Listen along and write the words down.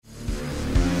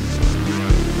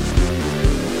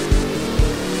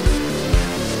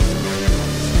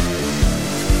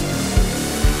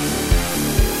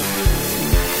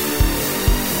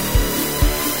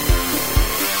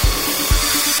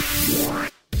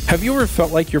Have you ever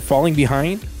felt like you're falling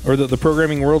behind, or that the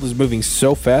programming world is moving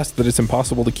so fast that it's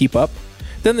impossible to keep up?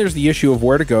 Then there's the issue of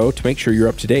where to go to make sure you're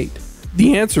up to date.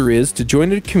 The answer is to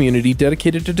join a community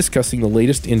dedicated to discussing the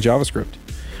latest in JavaScript.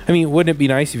 I mean, wouldn't it be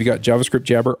nice if you got JavaScript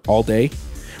Jabber all day?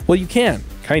 Well, you can,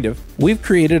 kind of. We've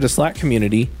created a Slack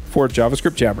community for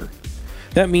JavaScript Jabber.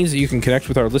 That means that you can connect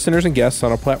with our listeners and guests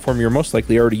on a platform you're most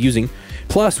likely already using.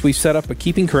 Plus, we've set up a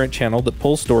Keeping Current channel that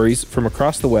pulls stories from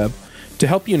across the web to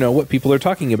help you know what people are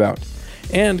talking about.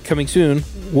 And coming soon,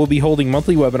 we'll be holding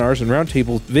monthly webinars and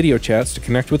roundtable video chats to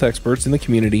connect with experts in the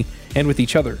community and with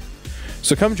each other.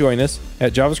 So come join us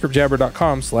at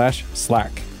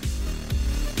javascriptjabber.com/Slack.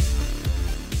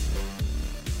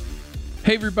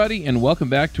 Hey everybody, and welcome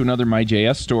back to another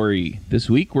MyJS story. This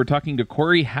week we're talking to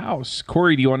Corey House.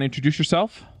 Corey, do you want to introduce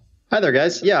yourself? Hi there,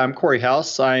 guys. Yeah, I'm Corey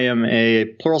House. I am a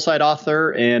Pluralsight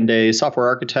author and a software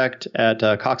architect at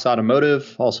Cox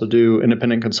Automotive. Also do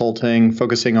independent consulting,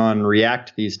 focusing on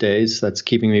React these days. That's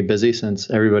keeping me busy since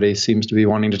everybody seems to be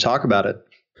wanting to talk about it.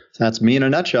 So that's me in a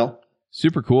nutshell.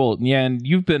 Super cool. Yeah, and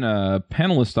you've been a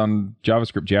panelist on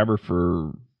JavaScript Jabber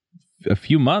for a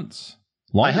few months.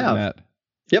 Longer than that.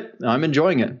 Yep, I'm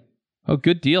enjoying it. Oh,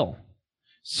 good deal.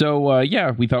 So,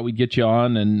 yeah, we thought we'd get you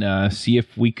on and see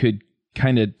if we could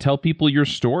kind of tell people your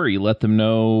story, let them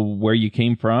know where you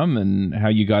came from and how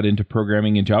you got into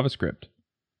programming in JavaScript.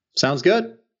 Sounds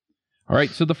good. All right.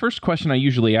 So the first question I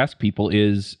usually ask people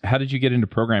is, how did you get into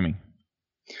programming?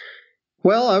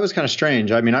 Well, I was kind of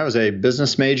strange. I mean, I was a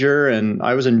business major and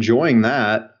I was enjoying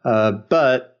that,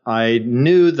 but I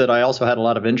knew that I also had a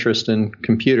lot of interest in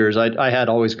computers. I had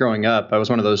always growing up. I was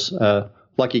one of those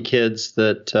lucky kids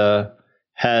that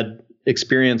had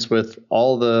experience with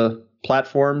all the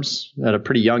platforms at a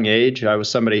pretty young age. I was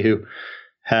somebody who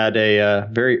had a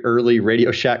very early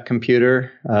Radio Shack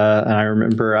computer. And I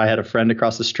remember I had a friend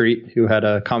across the street who had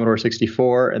a Commodore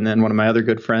 64. And then one of my other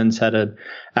good friends had an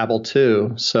Apple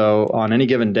II. So on any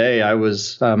given day, I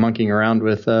was monkeying around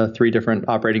with 3 different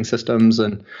operating systems.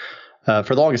 And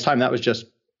for the longest time, that was just,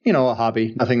 a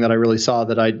hobby. Nothing that I really saw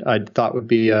that I thought would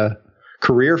be a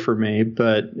career for me.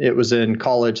 But it was in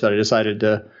college that I decided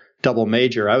to double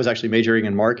major. I was actually majoring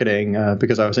in marketing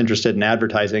because I was interested in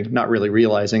advertising, not really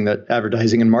realizing that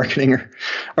advertising and marketing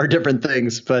are different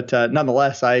things. But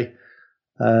nonetheless, I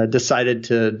decided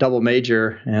to double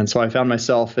major. And so I found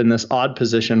myself in this odd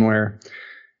position where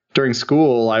during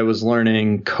school, I was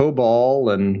learning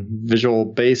COBOL and Visual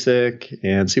Basic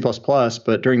and C++.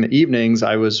 But during the evenings,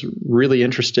 I was really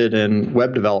interested in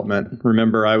web development.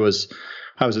 Remember, I was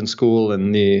in school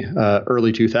in the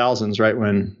early 2000s, right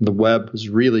when the web was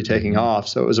really taking off.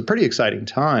 So it was a pretty exciting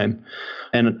time.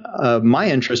 And my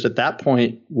interest at that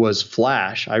point was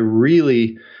Flash. I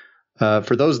really,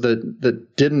 for those that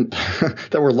didn't,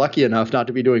 that were lucky enough not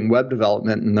to be doing web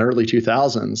development in the early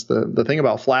 2000s, the thing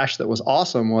about Flash that was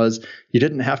awesome was you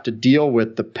didn't have to deal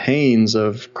with the pains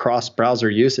of cross-browser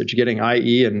usage. Getting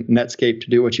IE and Netscape to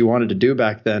do what you wanted to do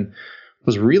back then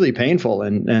was really painful.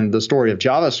 And the story of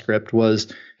JavaScript was,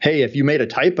 hey, if you made a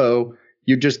typo,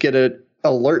 you'd just get an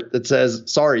alert that says,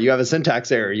 sorry, you have a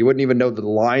syntax error. You wouldn't even know the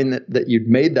line that you'd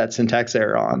made that syntax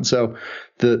error on. So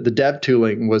the dev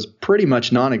tooling was pretty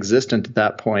much non-existent at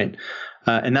that point.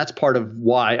 And that's part of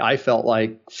why I felt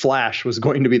like Flash was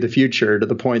going to be the future, to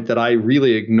the point that I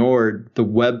really ignored the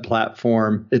web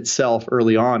platform itself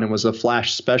early on and was a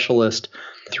Flash specialist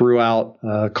throughout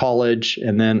college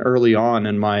and then early on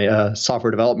in my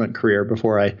software development career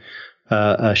before I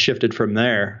shifted from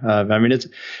there. I mean,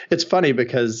 it's funny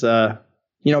because,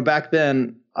 back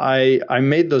then I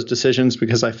made those decisions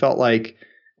because I felt like,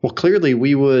 well, clearly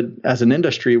we would, as an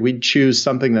industry, we'd choose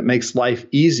something that makes life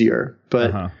easier.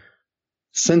 But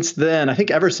since then, I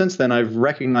think ever since then, I've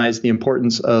recognized the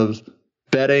importance of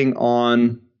betting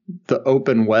on the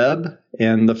open web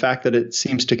and the fact that it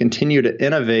seems to continue to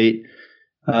innovate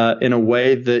in a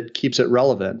way that keeps it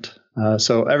relevant.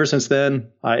 So ever since then,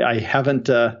 I haven't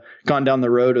gone down the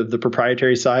road of the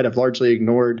proprietary side. I've largely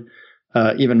ignored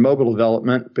even mobile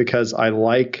development because I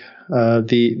like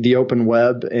the open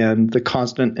web and the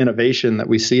constant innovation that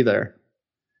we see there.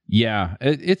 Yeah,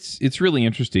 it's really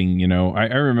interesting.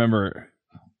 I remember,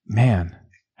 man,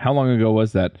 how long ago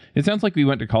was that? It sounds like we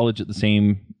went to college at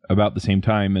about the same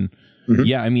time. And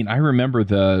yeah, I mean, I remember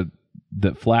the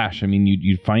Flash. I mean,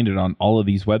 you'd find it on all of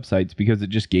these websites because it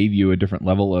just gave you a different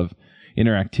level of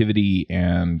interactivity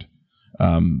and,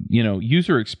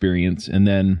 user experience. And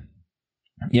then,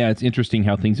 yeah, it's interesting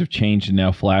how things have changed and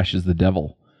now Flash is the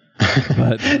devil.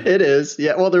 But it is.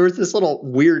 Yeah. Well, there was this little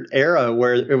weird era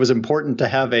where it was important to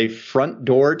have a front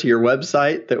door to your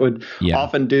website that would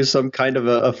often do some kind of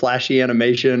a flashy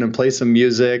animation and play some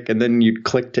music, and then you'd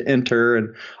click to enter.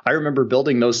 And I remember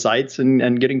building those sites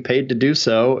and getting paid to do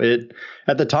so.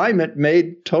 At the time, it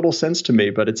made total sense to me,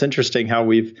 but it's interesting how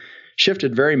we've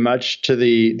shifted very much to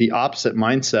the opposite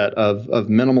mindset of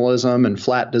minimalism and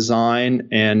flat design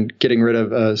and getting rid of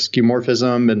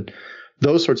skeuomorphism, and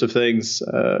those sorts of things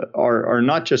are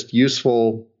not just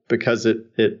useful because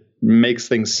it makes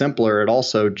things simpler. It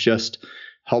also just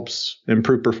helps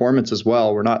improve performance as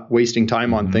well. We're not wasting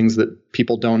time on things that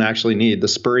people don't actually need. The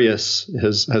spurious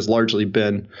has largely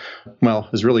been,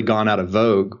 has really gone out of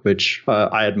vogue, which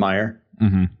I admire.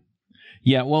 Mm-hmm.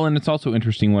 Yeah, well, and it's also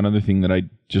interesting. One other thing that I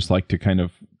just like to kind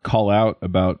of call out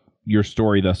about your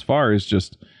story thus far is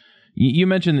just, you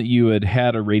mentioned that you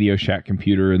had a Radio Shack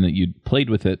computer and that you'd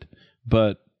played with it,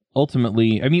 but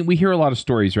ultimately, I mean, we hear a lot of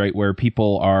stories, right, where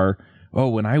people are,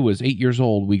 when I was 8 years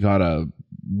old, we got a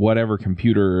whatever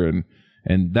computer,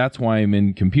 and that's why I'm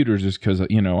in computers, is because, I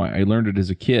learned it as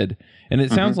a kid. And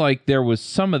it sounds like there was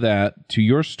some of that to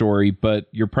your story, but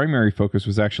your primary focus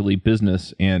was actually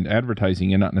business and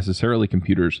advertising and not necessarily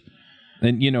computers.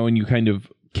 And, and you kind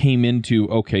of came into,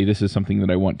 okay, this is something that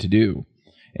I want to do.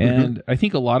 And I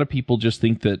think a lot of people just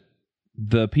think that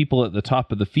the people at the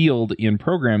top of the field in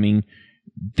programming,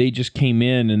 they just came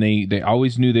in and they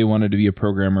always knew they wanted to be a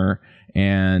programmer,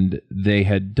 and they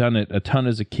had done it a ton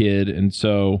as a kid. And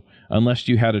so unless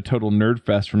you had a total nerd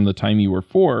fest from the time you were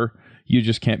 4, you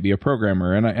just can't be a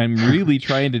programmer. And I'm really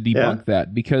trying to debunk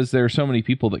that, because there are so many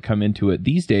people that come into it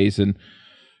these days, and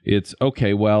it's,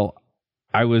 okay, well,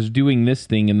 I was doing this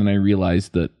thing, and then I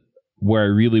realized that where I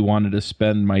really wanted to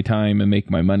spend my time and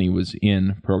make my money was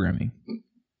in programming.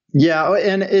 Yeah,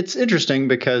 and it's interesting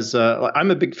because I'm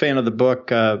a big fan of the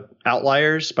book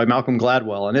Outliers by Malcolm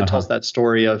Gladwell, and it tells that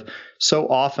story of so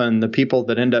often the people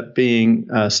that end up being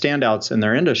standouts in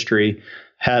their industry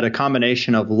had a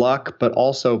combination of luck, but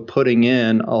also putting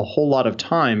in a whole lot of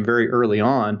time very early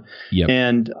on. Yep.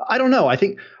 And I don't know, I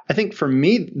think for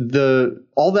me,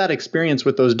 all that experience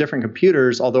with those different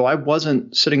computers, although I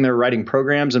wasn't sitting there writing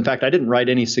programs. In fact, I didn't write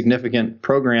any significant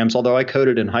programs, although I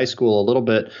coded in high school a little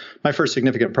bit. My first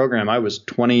significant program, I was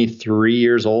 23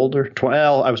 years old,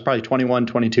 I was probably 21,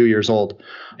 22 years old.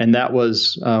 And that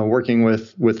was working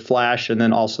with Flash, and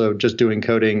then also just doing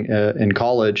coding in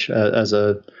college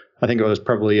I think I was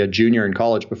probably a junior in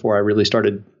college before I really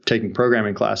started taking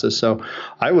programming classes. So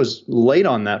I was late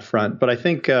on that front, but I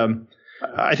think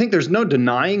there's no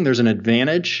denying there's an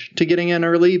advantage to getting in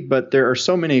early, but there are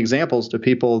so many examples to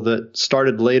people that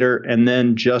started later and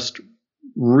then just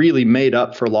really made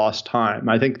up for lost time.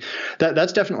 I think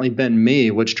that's definitely been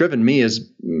me. What's driven me is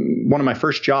one of my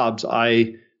first jobs,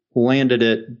 I landed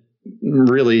it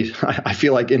really, I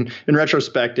feel like in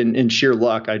retrospect, in sheer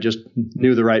luck. I just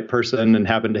knew the right person and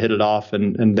happened to hit it off,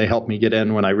 and they helped me get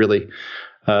in when I really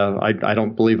I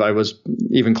don't believe I was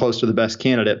even close to the best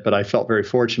candidate, but I felt very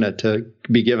fortunate to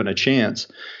be given a chance.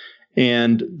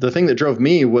 And the thing that drove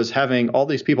me was having all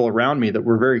these people around me that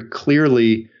were very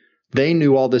clearly, they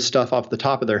knew all this stuff off the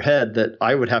top of their head that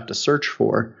I would have to search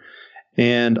for.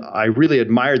 And I really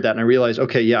admired that. And I realized,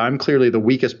 okay, yeah, I'm clearly the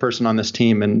weakest person on this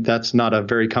team, and that's not a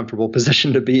very comfortable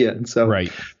position to be in. So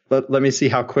right. Let me see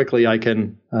how quickly I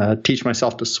can teach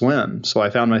myself to swim. So I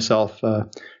found myself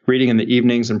reading in the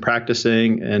evenings and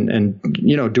practicing and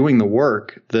doing the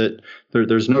work. That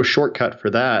there's no shortcut for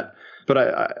that.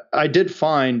 But I did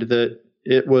find that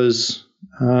it was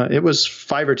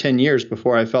 5 or 10 years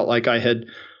before I felt like I had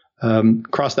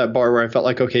crossed that bar where I felt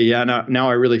like, okay, yeah, now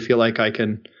I really feel like I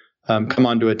can come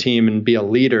onto a team and be a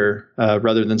leader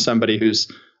rather than somebody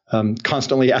who's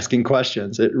constantly asking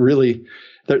questions. It really,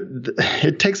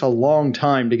 it takes a long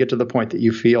time to get to the point that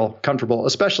you feel comfortable,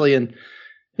 especially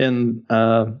in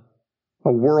a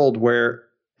world where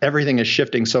everything is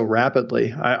shifting so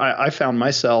rapidly. I found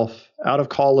myself out of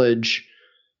college,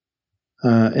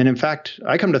 and in fact,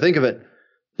 I come to think of it,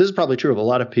 this is probably true of a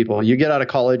lot of people. You get out of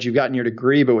college, you've gotten your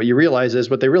degree, but what you realize is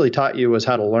what they really taught you was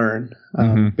how to learn.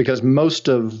 Because most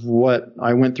of what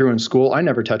I went through in school, I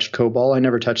never touched COBOL. I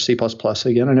never touched C++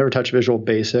 again. I never touched Visual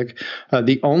Basic.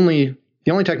 The only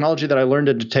technology that I learned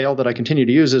in detail that I continue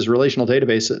to use is relational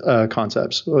database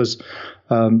concepts.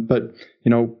 But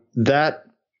that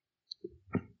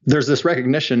there's this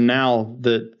recognition now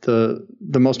that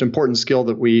the most important skill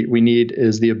that we need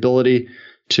is the ability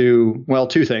to,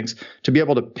 two things: to be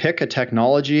able to pick a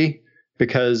technology,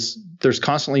 because there's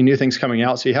constantly new things coming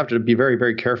out. So you have to be very,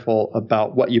 very careful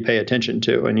about what you pay attention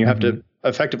to. And you have to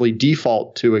effectively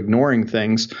default to ignoring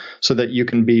things so that you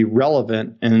can be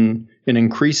relevant in an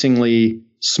increasingly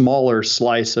smaller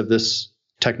slice of this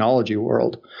technology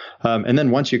world. And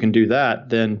then once you can do that,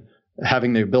 then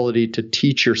having the ability to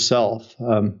teach yourself.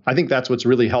 I think that's what's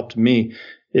really helped me,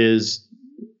 is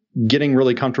getting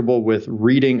really comfortable with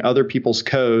reading other people's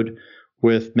code,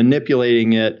 with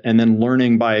manipulating it, and then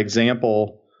learning by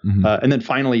example. And then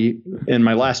finally, in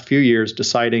my last few years,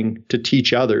 deciding to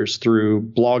teach others through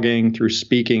blogging, through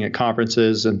speaking at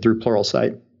conferences, and through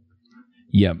Pluralsight.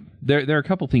 Yeah, there are a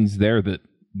couple things there that,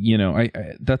 I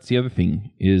that's the other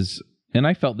thing is, and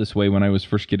I felt this way when I was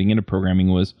first getting into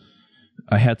programming, was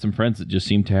I had some friends that just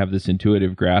seemed to have this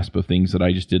intuitive grasp of things that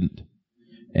I just didn't.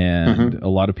 And a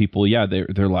lot of people,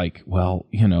 they're like, well,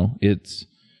 it's,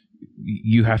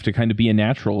 you have to kind of be a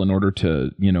natural in order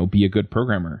to, be a good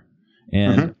programmer.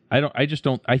 And I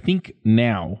think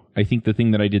the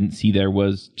thing that I didn't see there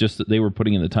was just that they were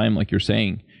putting in the time, like you're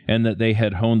saying, and that they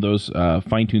had honed those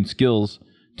fine-tuned skills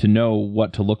to know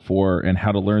what to look for and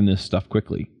how to learn this stuff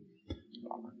quickly.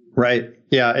 Right.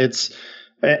 Yeah.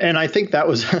 And I think that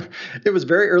was, it was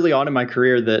very early on in my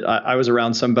career that I was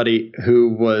around somebody who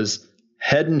was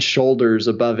head and shoulders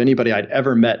above anybody I'd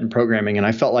ever met in programming. And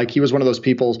I felt like he was one of those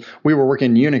people. We were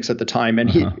working in Unix at the time, and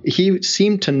he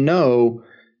seemed to know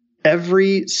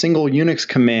every single Unix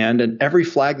command and every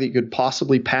flag that you could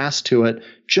possibly pass to it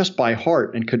just by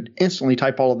heart, and could instantly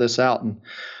type all of this out. And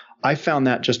I found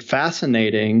that just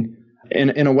fascinating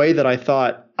in a way that I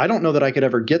thought, I don't know that I could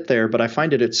ever get there, but I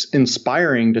find it's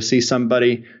inspiring to see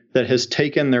somebody that has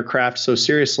taken their craft so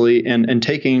seriously and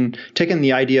taken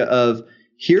the idea of,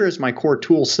 here is my core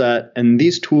tool set, and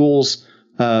these tools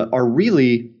are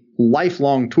really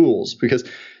lifelong tools, because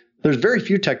there's very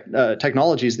few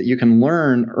technologies that you can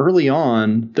learn early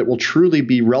on that will truly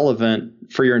be relevant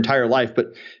for your entire life.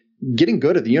 But getting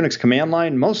good at the Unix command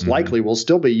line most likely will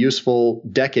still be useful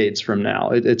decades from now.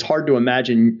 It's hard to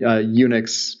imagine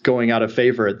Unix going out of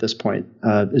favor at this point.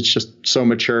 It's just so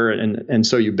mature and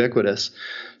so ubiquitous.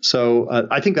 So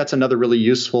I think that's another really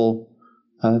useful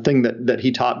thing that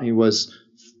he taught me, was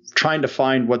trying to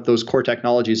find what those core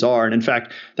technologies are. And in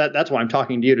fact, that's why I'm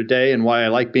talking to you today, and why I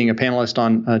like being a panelist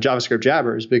on JavaScript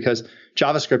Jabbers, because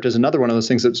JavaScript is another one of those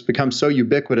things that's become so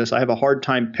ubiquitous. I have a hard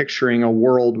time picturing a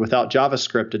world without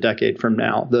JavaScript a decade from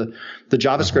now. The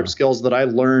JavaScript skills that I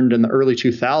learned in the early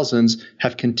 2000s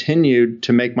have continued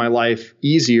to make my life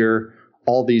easier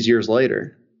all these years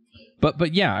later.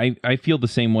 But yeah, I feel the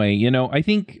same way. I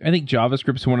think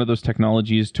JavaScript is one of those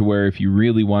technologies to where if you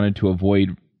really wanted to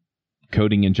avoid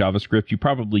coding in JavaScript, you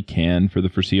probably can for the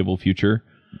foreseeable future.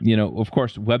 Of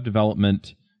course, web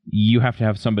development, you have to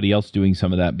have somebody else doing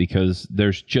some of that, because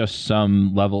there's just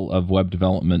some level of web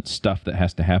development stuff that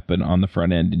has to happen on the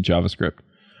front end in JavaScript.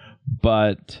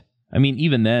 But I mean,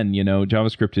 even then,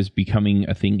 JavaScript is becoming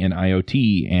a thing in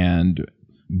IoT and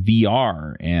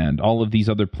VR and all of these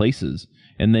other places.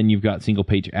 And then you've got single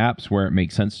page apps where it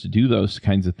makes sense to do those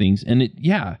kinds of things. And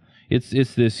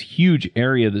it's this huge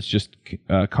area that's just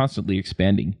constantly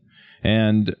expanding.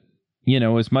 And,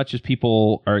 as much as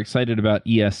people are excited about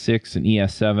ES6 and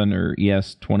ES7 or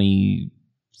ES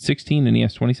 2016 and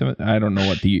ES 27, I don't know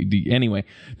what anyway,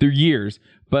 they're years.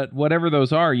 But whatever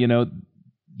those are, ES5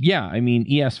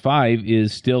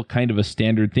 is still kind of a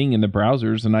standard thing in the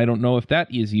browsers, and I don't know if that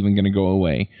is even going to go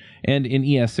away. And in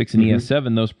ES6 and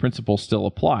ES7, those principles still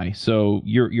apply. So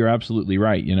you're absolutely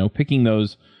right. Picking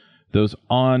those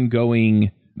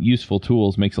ongoing useful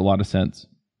tools makes a lot of sense.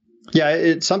 Yeah,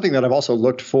 it's something that I've also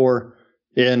looked for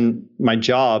in my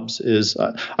jobs. Is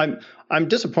I'm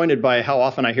disappointed by how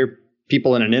often I hear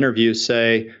people in an interview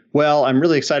say, well, I'm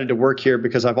really excited to work here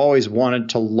because I've always wanted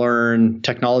to learn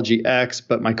technology X,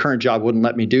 but my current job wouldn't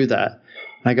let me do that.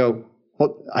 And I go,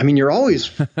 well, I mean, you're always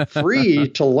free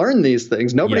to learn these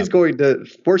things. Nobody's going to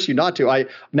force you not to. I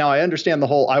understand the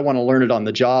whole, I want to learn it on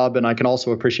the job. And I can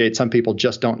also appreciate some people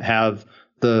just don't have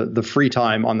the free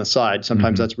time on the side.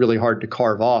 Sometimes that's really hard to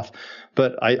carve off.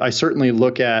 But I certainly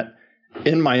look at,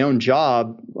 in my own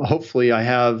job, hopefully I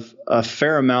have a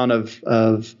fair amount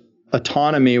of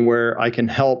autonomy where I can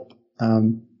help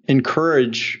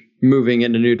encourage moving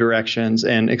into new directions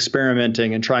and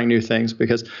experimenting and trying new things.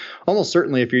 Because almost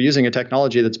certainly if you're using a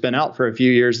technology that's been out for a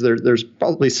few years, there's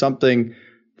probably something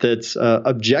that's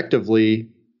objectively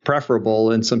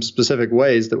preferable in some specific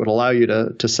ways that would allow you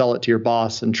to sell it to your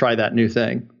boss and try that new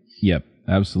thing. Yep,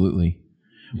 absolutely.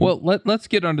 Well, let's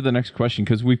get on to the next question,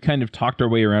 because we've kind of talked our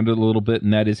way around it a little bit,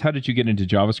 and that is, how did you get into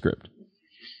JavaScript?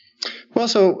 Well,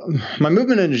 so my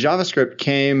movement into JavaScript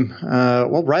came,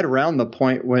 right around the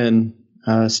point when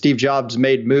Steve Jobs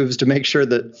made moves to make sure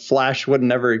that Flash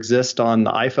wouldn't ever exist on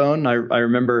the iPhone. I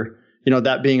remember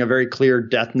that being a very clear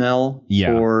death knell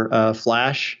for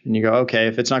Flash. And you go, okay,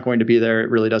 if it's not going to be there, it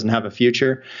really doesn't have a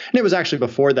future. And it was actually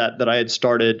before that I had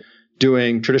started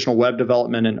doing traditional web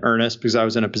development in earnest, because I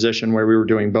was in a position where we were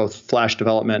doing both Flash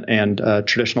development and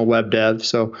traditional web dev.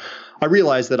 So I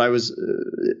realized that I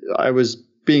was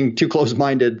being too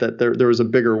close-minded, that there was a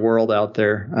bigger world out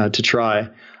there to try.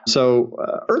 So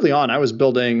early on, I was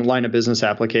building line of business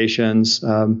applications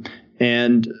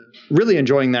and really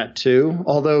enjoying that too,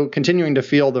 although continuing to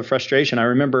feel the frustration. I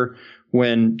remember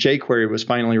when jQuery was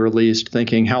finally released,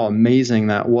 thinking how amazing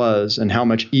that was and how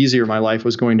much easier my life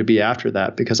was going to be after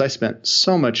that, because I spent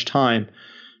so much time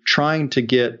trying to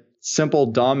get simple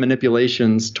DOM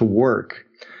manipulations to work.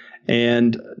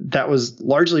 And that was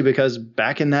largely because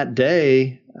back in that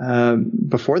day,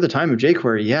 before the time of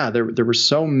jQuery, there were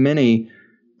so many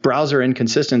browser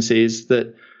inconsistencies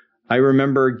that I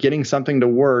remember getting something to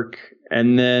work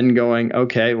and then going,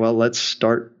 okay, well, let's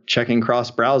start checking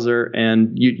cross-browser.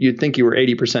 And you'd think you were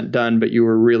 80% done, but you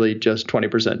were really just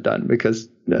 20% done, because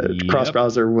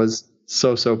cross-browser was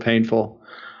so painful.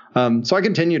 So I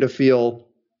continue to feel,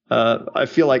 I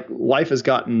feel like life has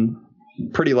gotten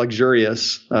pretty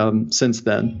luxurious since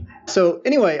then. So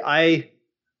anyway,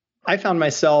 I found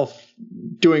myself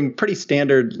doing pretty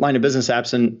standard line of business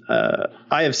apps, and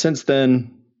I have since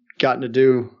then gotten to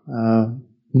do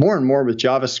more and more with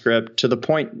JavaScript, to the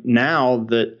point now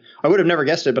that I would have never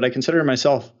guessed it, but I consider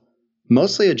myself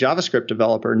mostly a JavaScript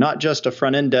developer, not just a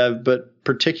front-end dev, but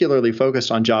particularly focused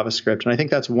on JavaScript. And I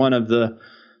think that's one of the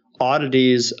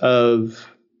oddities of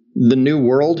the new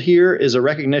world here, is a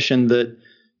recognition that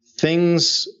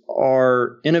things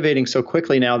are innovating so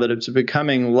quickly now that it's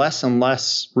becoming less and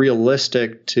less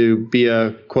realistic to be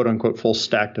a quote unquote full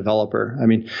stack developer. I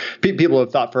mean, people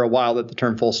have thought for a while that the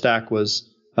term full stack was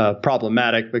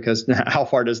problematic, because how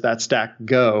far does that stack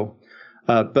go?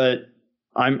 But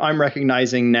I'm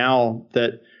recognizing now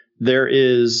that there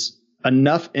is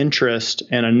enough interest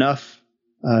and enough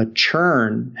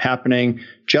churn happening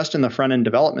just in the front end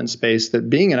development space that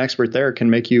being an expert there can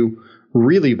make you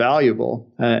really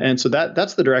valuable. And so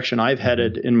that's the direction I've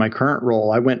headed in my current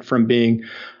role. I went from being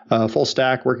full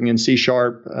stack, working in C#,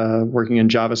 working in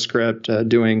JavaScript,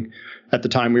 doing, at the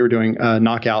time we were doing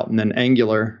Knockout and then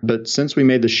Angular. But since we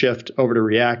made the shift over to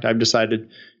React, I've decided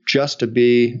just to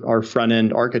be our front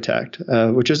end architect,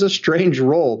 which is a strange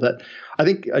role that I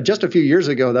think just a few years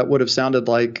ago that would have sounded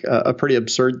like a pretty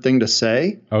absurd thing to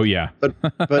say. Oh yeah.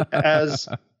 But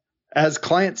as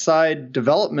client-side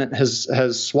development has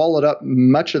swallowed up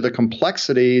much of the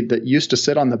complexity that used to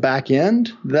sit on the back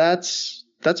end, that's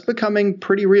becoming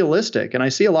pretty realistic. And I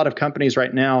see a lot of companies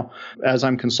right now, as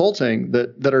I'm consulting,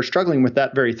 that are struggling with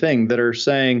that very thing, that are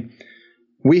saying,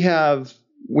 we have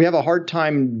a hard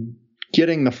time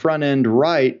getting the front end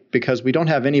right because we don't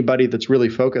have anybody that's really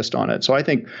focused on it. So I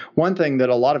think one thing that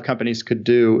a lot of companies could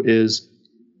do is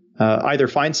either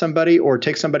find somebody or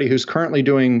take somebody who's currently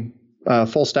doing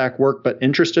full stack work but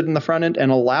interested in the front end,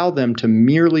 and allow them to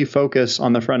merely focus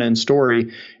on the front end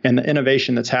story and the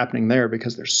innovation that's happening there,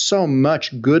 because there's so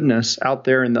much goodness out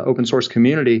there in the open source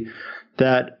community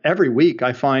that every week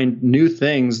I find new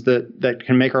things that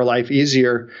can make our life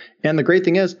easier. And the great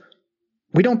thing is,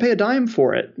 we don't pay a dime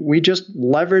for it. We just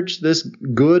leverage this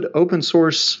good open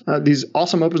source, these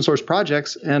awesome open source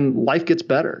projects, and life gets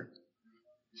better.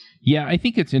 Yeah, I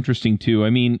think it's interesting too. I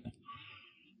mean,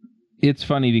 it's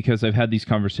funny because I've had these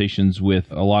conversations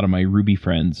with a lot of my Ruby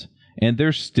friends, and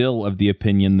they're still of the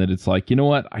opinion that it's like, you know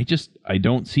what, I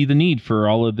don't see the need for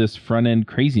all of this front end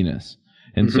craziness.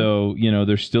 And so,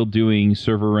 they're still doing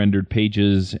server rendered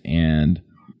pages and,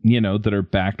 that are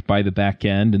backed by the back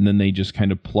end, and then they just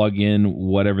kind of plug in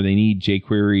whatever they need,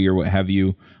 jQuery or what have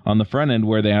you, on the front end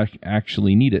where they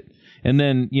actually need it. And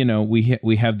then,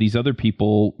 we have these other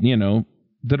people,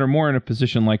 that are more in a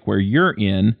position like where you're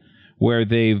in, where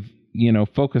they've,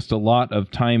 focused a lot of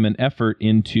time and effort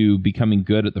into becoming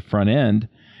good at the front end.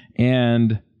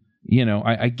 And,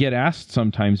 I get asked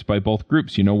sometimes by both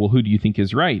groups, well, who do you think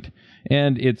is right?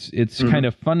 And it's kind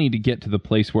of funny to get to the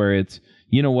place where it's,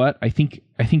 you know what, I think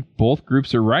both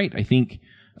groups are right. I think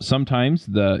sometimes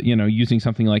using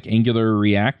something like Angular or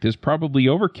React is probably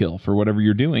overkill for whatever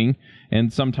you're doing.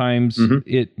 And sometimes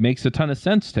it makes a ton of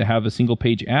sense to have a single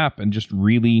page app and just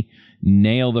really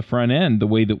nail the front end the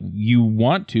way that you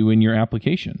want to in your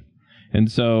application.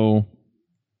 And so,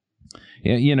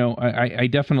 I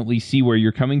definitely see where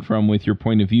you're coming from with your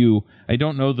point of view. I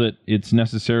don't know that it's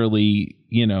necessarily,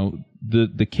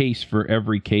 the case for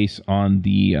every case on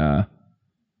the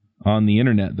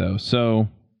internet though. So,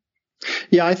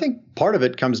 yeah, I think part of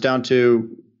it comes down to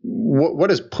what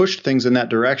has pushed things in that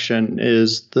direction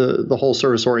is the whole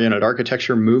service-oriented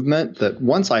architecture movement, that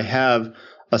once I have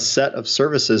a set of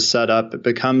services set up, it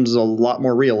becomes a lot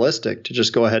more realistic to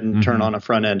just go ahead and turn on a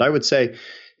front end. I would say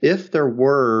if there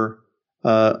were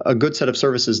a good set of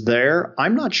services there,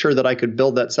 I'm not sure that I could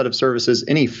build that set of services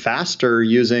any faster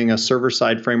using a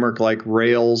server-side framework like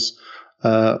Rails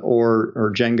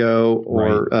or Django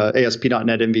or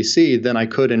ASP.NET MVC than I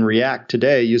could in React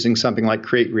today using something like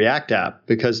Create React App.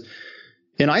 Because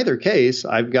in either case,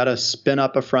 I've got to spin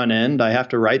up a front end. I have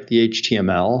to write the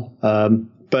HTML.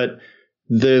 But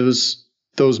those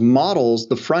models,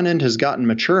 the front end has gotten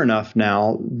mature enough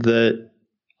now that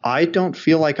I don't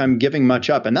feel like I'm giving much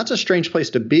up. And that's a strange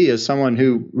place to be as someone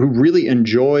who really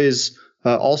enjoys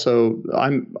also,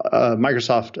 I'm a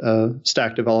Microsoft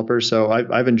Stack developer, so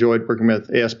I've enjoyed working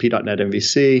with ASP.NET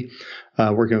MVC,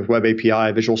 working with Web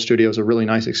API. Visual Studio is a really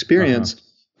nice experience,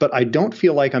 but I don't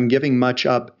feel like I'm giving much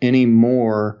up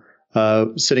anymore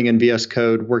sitting in VS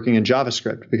Code working in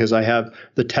JavaScript, because I have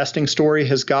the testing story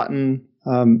has gotten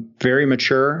very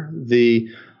mature. The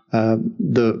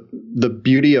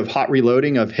beauty of hot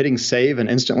reloading, of hitting save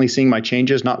and instantly seeing my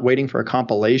changes, not waiting for a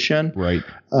compilation. Right.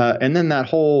 And then that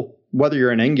whole, whether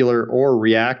you're in Angular or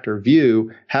React or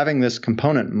Vue, having this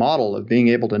component model of being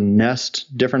able to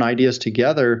nest different ideas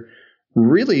together,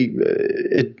 really,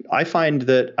 I find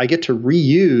that I get to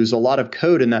reuse a lot of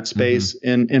code in that space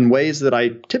in ways that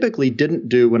I typically didn't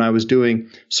do when I was doing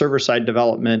server-side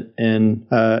development in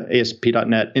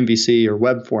ASP.NET MVC or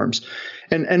web forms.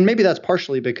 And maybe that's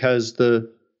partially because the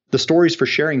stories for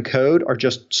sharing code are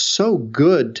just so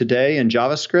good today in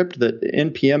JavaScript that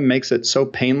NPM makes it so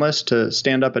painless to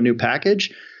stand up a new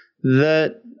package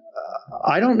that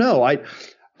I don't know.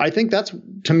 I think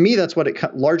to me, that's what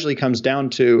it largely comes down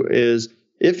to, is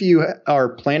if you are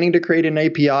planning to create an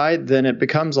API, then it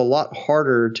becomes a lot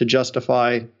harder to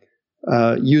justify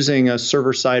using a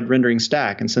server-side rendering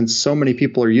stack. And since so many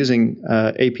people are using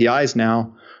APIs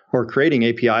now, or creating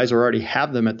APIs, or already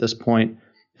have them at this point,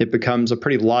 it becomes a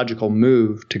pretty logical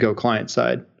move to go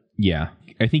client-side. Yeah,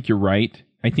 I think you're right.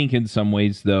 I think in some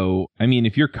ways, though, I mean,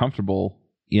 if you're comfortable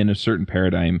in a certain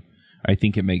paradigm, I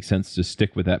think it makes sense to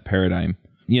stick with that paradigm.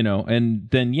 And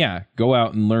then, go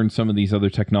out and learn some of these other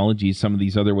technologies, some of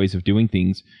these other ways of doing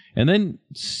things, and then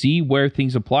see where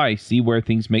things apply, see where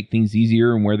things make things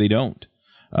easier and where they don't.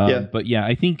 But yeah,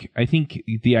 I think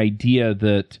the idea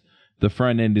that the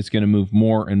front end is going to move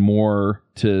more and more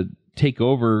to take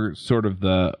over sort of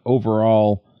the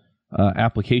overall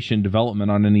application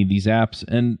development on any of these apps,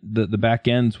 and the back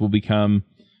ends will become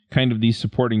kind of these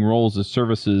supporting roles as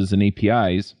services and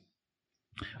APIs.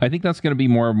 I think that's going to be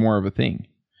more and more of a thing.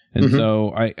 And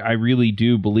so I really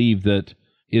do believe that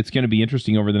it's going to be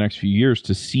interesting over the next few years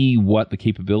to see what the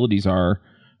capabilities are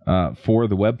for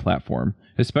the web platform,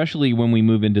 especially when we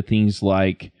move into things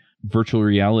like virtual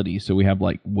reality. So we have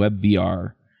like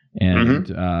WebVR and,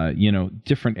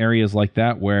 different areas like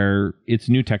that where it's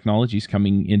new technologies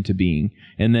coming into being.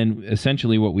 And then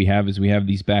essentially what we have is we have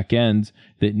these back ends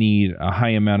that need a high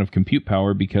amount of compute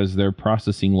power because they're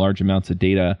processing large amounts of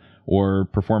data or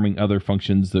performing other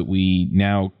functions that we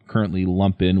now currently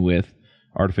lump in with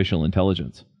artificial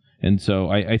intelligence. And so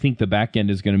I think the back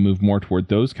end is going to move more toward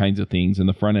those kinds of things, and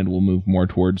the front end will move more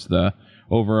towards the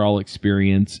overall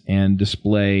experience and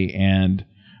display and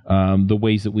the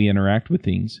ways that we interact with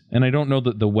things. And I don't know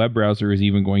that the web browser is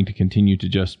even going to continue to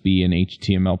just be an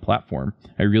HTML platform.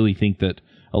 I really think that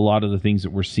a lot of the things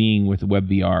that we're seeing with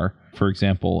WebVR, for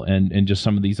example, and just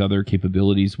some of these other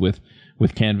capabilities with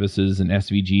canvases and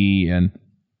SVG and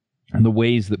the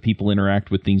ways that people interact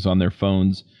with things on their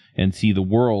phones and see the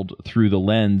world through the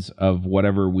lens of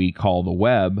whatever we call the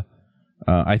web,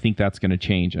 I think that's going to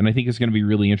change. And I think it's going to be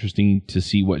really interesting to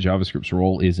see what JavaScript's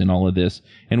role is in all of this,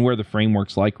 and where the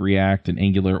frameworks like React and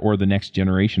Angular or the next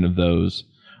generation of those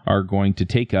are going to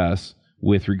take us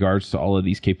with regards to all of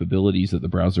these capabilities that the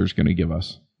browser is going to give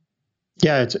us.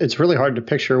 Yeah, it's really hard to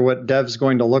picture what dev's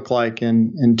going to look like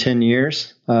in 10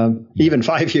 years. Even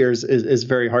 5 years is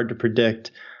very hard to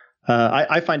predict.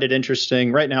 I find it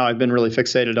interesting. Right now, I've been really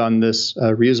fixated on this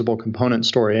reusable component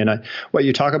story. And what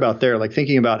you talk about there, like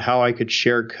thinking about how I could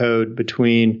share code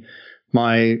between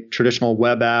my traditional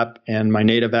web app and my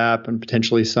native app and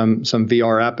potentially some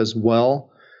VR app as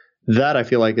well, that I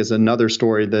feel like is another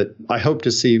story that I hope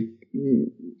to see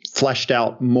fleshed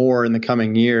out more in the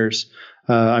coming years.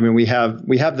 We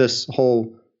have this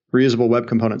whole reusable web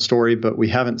component story, but we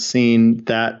haven't seen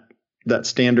that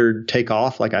standard take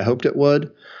off like I hoped it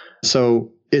would.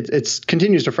 So it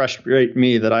continues to frustrate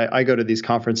me that I go to these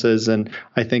conferences and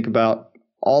I think about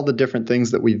all the different things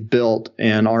that we've built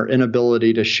and our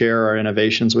inability to share our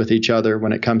innovations with each other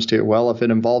when it comes to, well, if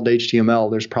it involved HTML,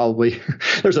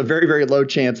 there's a very, very low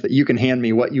chance that you can hand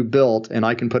me what you built and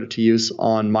I can put it to use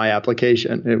on my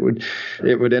application.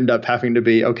 It would end up having to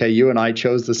be, okay, you and I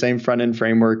chose the same front end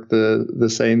framework,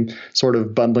 the same sort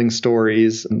of bundling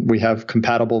stories. We have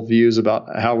compatible views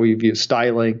about how we view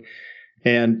styling.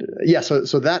 And yeah, so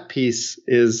that piece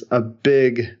is a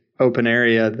big open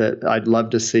area that I'd love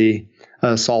to see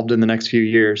solved in the next few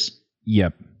years.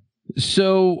 Yep.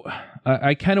 So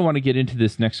I kind of want to get into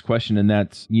this next question, and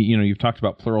that's, you've talked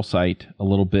about Pluralsight a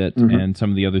little bit and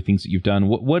some of the other things that you've done.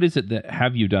 What is it that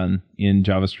have you done in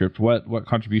JavaScript? What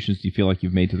contributions do you feel like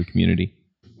you've made to the community?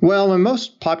 Well, my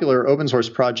most popular open source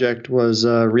project was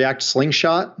React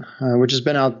Slingshot, which has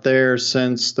been out there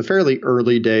since the fairly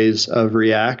early days of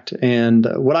React. And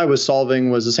what I was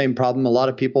solving was the same problem a lot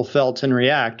of people felt in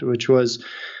React, which was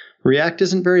React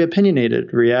isn't very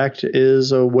opinionated. React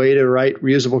is a way to write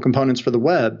reusable components for the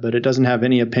web, but it doesn't have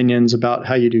any opinions about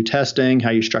how you do testing,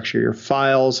 how you structure your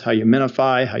files, how you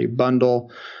minify, how you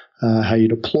bundle, how you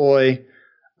deploy,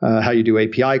 how you do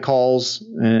API calls,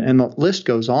 and the list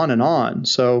goes on and on.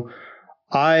 So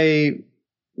I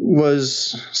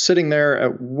was sitting there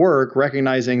at work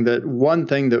recognizing that one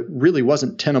thing that really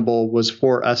wasn't tenable was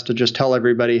for us to just tell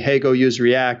everybody, hey, go use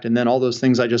React, and then all those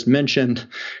things I just mentioned,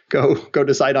 go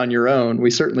decide on your own. We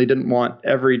certainly didn't want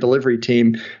every delivery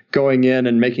team going in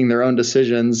and making their own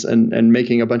decisions and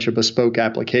making a bunch of bespoke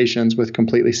applications with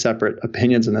completely separate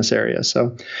opinions in this area.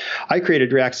 So I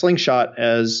created React Slingshot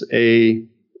as a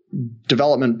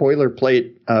development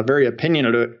boilerplate, very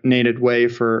opinionated way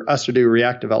for us to do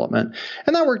React development.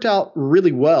 And that worked out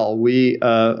really well. We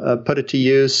put it to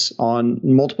use on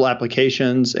multiple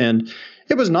applications, and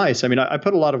it was nice. I mean, I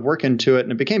put a lot of work into it,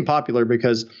 and it became popular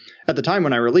because at the time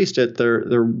when I released it,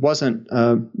 there wasn't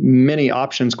many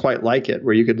options quite like it,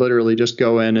 where you could literally just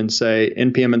go in and say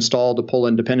npm install to pull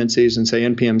in dependencies and say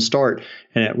npm start,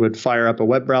 and it would fire up a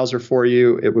web browser for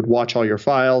you. It would watch all your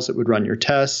files. It would run your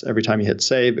tests. Every time you hit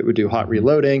save, it would do hot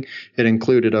reloading. It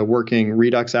included a working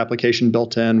Redux application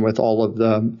built in with all of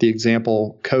the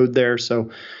example code there.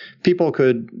 So people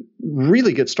could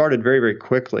really get started very, very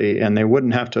quickly, and they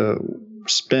wouldn't have to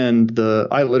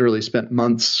I literally spent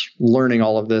months learning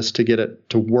all of this to get it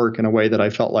to work in a way that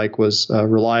I felt like was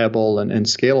reliable and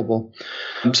scalable.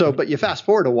 But you fast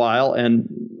forward a while, and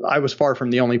I was far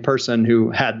from the only person who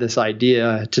had this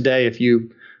idea. Today, if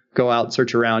you go out and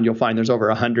search around, you'll find there's over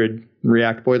 100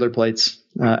 React boilerplates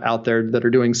out there that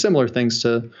are doing similar things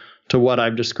to what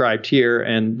I've described here,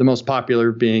 and the most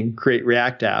popular being Create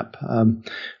React App,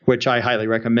 which I highly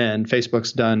recommend.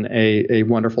 Facebook's done a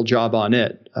wonderful job on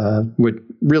it, with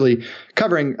really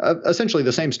covering essentially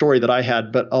the same story that I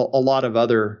had, but a lot of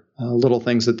other little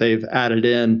things that they've added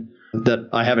in that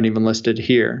I haven't even listed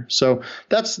here. So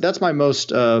that's my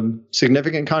most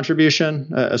significant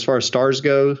contribution as far as stars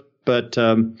go. But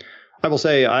I will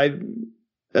say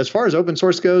as far as open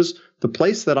source goes, the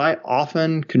place that I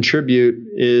often contribute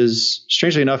is,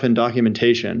 strangely enough, in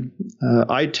documentation.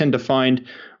 I tend to find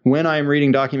when I'm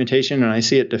reading documentation and I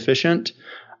see it deficient,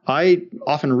 I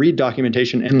often read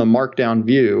documentation in the markdown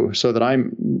view so that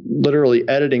I'm literally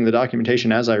editing the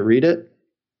documentation as I read it.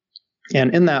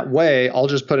 And in that way, I'll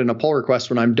just put in a pull request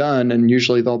when I'm done, and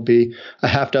usually there'll be a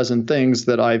half dozen things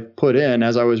that I've put in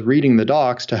as I was reading the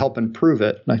docs to help improve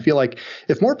it. And I feel like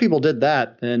if more people did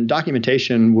that, then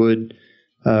documentation would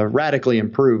radically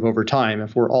improve over time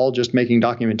if we're all just making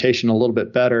documentation a little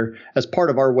bit better as part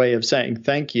of our way of saying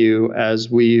thank you as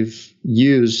we've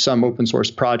used some open source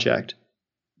project.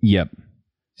 Yep.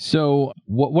 So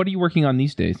what are you working on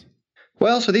these days?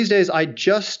 Well, so these days I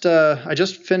just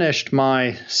finished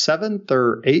my 7th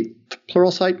or 8th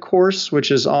Pluralsight course,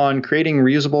 which is on creating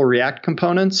reusable React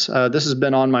components. This has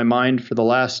been on my mind for the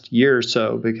last year or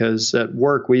so because at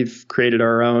work we've created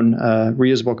our own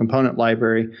reusable component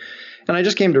library. And I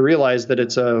just came to realize that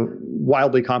it's a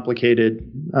wildly complicated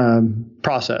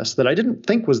process that I didn't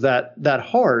think was that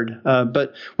hard.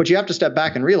 But what you have to step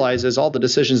back and realize is all the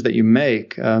decisions that you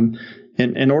make.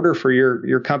 In order for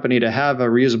your company to have a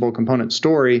reusable component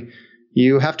story,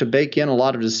 you have to bake in a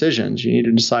lot of decisions. You need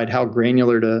to decide how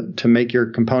granular to make your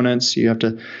components. You have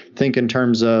to think in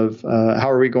terms of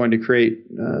how are we going to create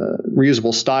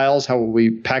reusable styles? How will we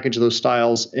package those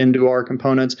styles into our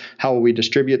components? How will we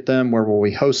distribute them? Where will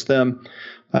we host them?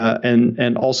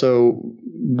 And also,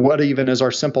 what even is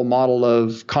our simple model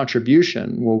of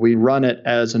contribution? Will we run it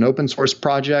as an open source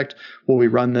project? Will we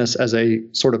run this as a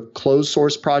sort of closed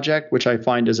source project, which I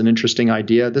find is an interesting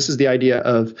idea? This is the idea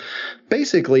of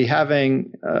basically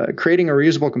creating a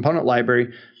reusable component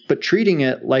library, but treating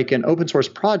it like an open source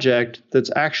project that's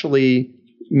actually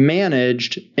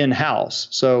managed in-house.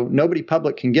 So nobody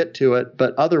public can get to it,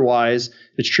 but otherwise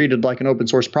it's treated like an open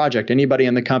source project. Anybody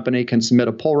in the company can submit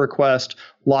a pull request.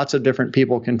 Lots of different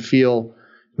people can feel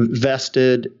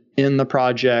vested in the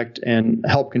project and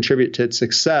help contribute to its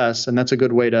success. And that's a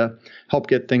good way to help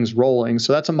get things rolling.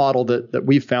 So that's a model that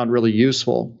we've found really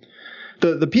useful.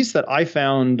 The piece that I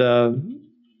found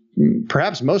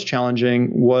perhaps most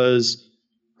challenging was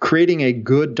creating a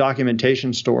good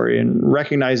documentation story and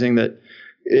recognizing that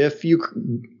if you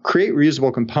create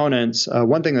reusable components,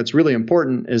 one thing that's really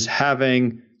important is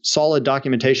having solid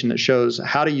documentation that shows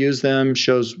how to use them,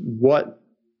 shows what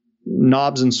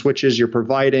knobs and switches you're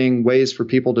providing, ways for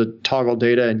people to toggle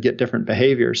data and get different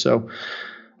behavior. So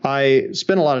I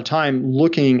spent a lot of time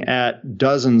looking at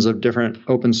dozens of different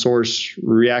open source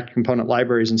React component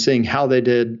libraries and seeing how they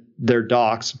did their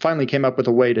docs. Finally came up with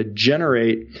a way to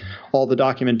generate all the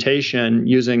documentation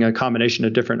using a combination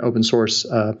of different open source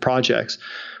projects,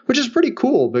 which is pretty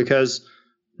cool because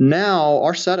now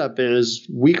our setup is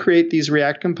we create these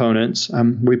React components.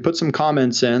 We put some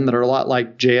comments in that are a lot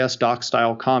like JS doc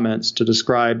style comments to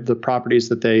describe the properties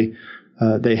that they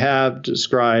have,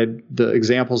 describe the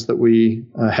examples that we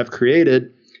have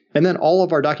created. And then all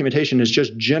of our documentation is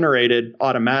just generated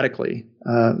automatically.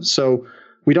 So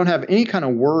we don't have any kind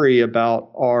of worry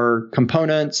about our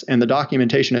components and the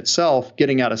documentation itself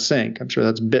getting out of sync. I'm sure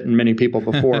that's bitten many people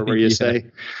before where you say,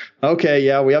 okay,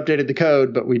 yeah, we updated the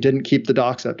code, but we didn't keep the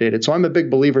docs updated. So I'm a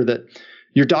big believer that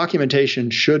your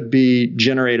documentation should be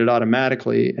generated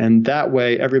automatically. And that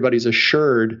way everybody's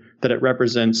assured that it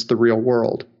represents the real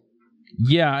world.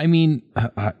 Yeah, I mean,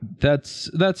 that's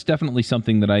definitely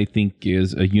something that I think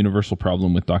is a universal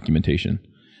problem with documentation,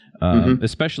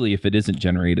 especially if it isn't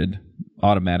generated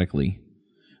automatically.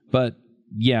 But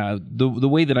yeah, the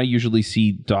way that I usually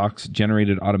see docs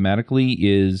generated automatically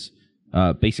is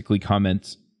basically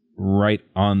comments right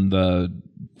on the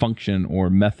function or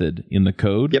method in the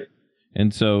code. Yep.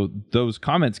 And so those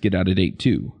comments get out of date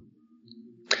too.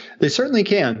 They certainly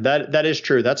can. That is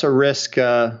true. That's a risk.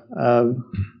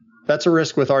 That's a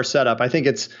risk with our setup. I think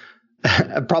it's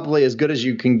probably as good as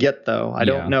you can get, though. I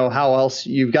don't know how else.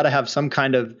 You've got to have some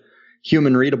kind of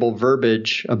human readable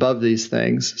verbiage above these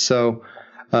things. So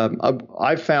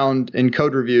I've found in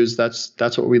code reviews, that's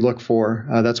what we look for.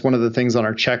 That's one of the things on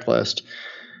our checklist.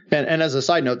 And as a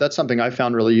side note, that's something I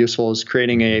found really useful is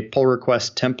creating a pull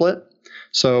request template.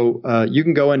 So you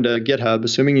can go into GitHub,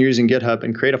 assuming you're using GitHub,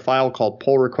 and create a file called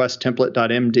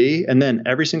pullRequestTemplate.md. And then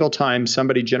every single time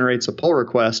somebody generates a pull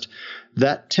request,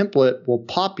 that template will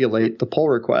populate the pull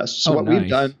request. So we've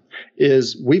done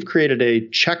is we've created a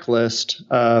checklist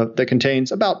that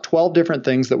contains about 12 different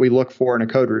things that we look for in a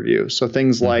code review. So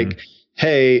things like,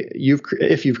 hey,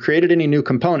 if you've created any new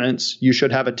components, you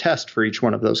should have a test for each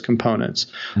one of those components.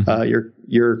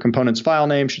 Your component's file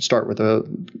name should start with a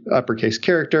uppercase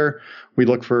character. We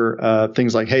look for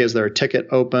things like, hey, is there a ticket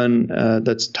open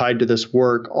that's tied to this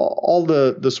work? All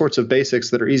the sorts of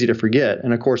basics that are easy to forget.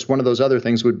 And of course, one of those other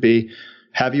things would be,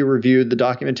 have you reviewed the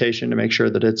documentation to make sure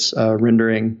that it's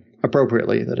rendering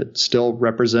appropriately, that it still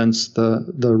represents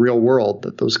the real world,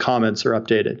 that those comments are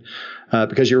updated?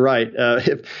 Because you're right.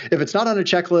 If it's not on a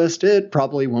checklist, it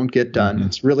probably won't get done.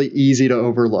 It's really easy to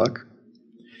overlook.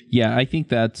 Yeah, I think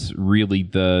that's really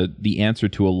the answer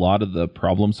to a lot of the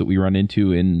problems that we run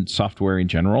into in software in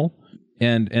general.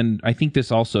 And I think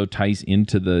this also ties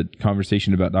into the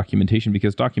conversation about documentation,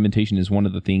 because documentation is one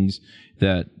of the things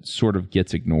that sort of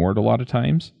gets ignored a lot of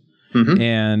times.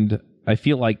 And I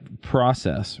feel like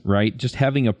process, right? Just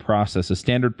having a process, a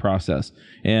standard process.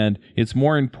 And it's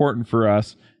more important for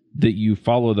us that you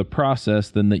follow the process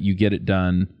than that you get it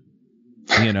done,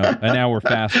 an hour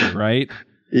faster, right?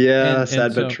 Yeah,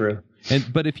 sad but true.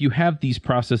 But if you have these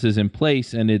processes in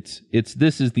place and it's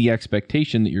this is the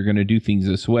expectation that you're going to do things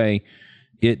this way,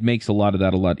 it makes a lot of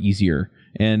that a lot easier.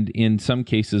 And in some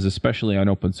cases, especially on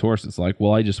open source, it's like,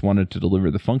 well, I just wanted to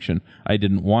deliver the function. I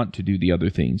didn't want to do the other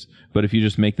things. But if you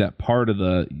just make that part of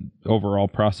the overall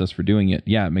process for doing it,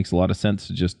 yeah, it makes a lot of sense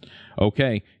to just,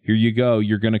 okay, here you go.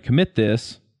 You're going to commit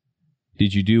this.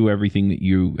 Did you do everything that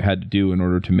you had to do in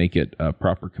order to make it a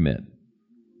proper commit?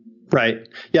 Right.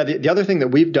 Yeah. The other thing that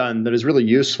we've done that is really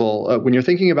useful when you're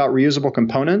thinking about reusable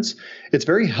components, it's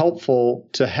very helpful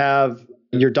to have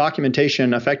your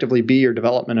documentation effectively be your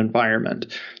development environment.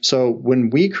 So when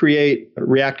we create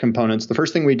React components, the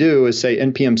first thing we do is say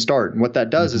npm start. And what that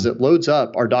does is it loads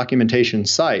up our documentation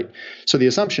site. So the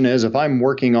assumption is if I'm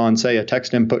working on, say, a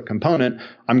text input component,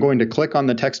 I'm going to click on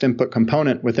the text input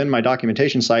component within my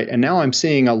documentation site. And now I'm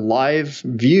seeing a live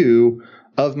view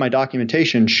of my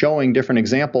documentation showing different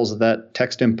examples of that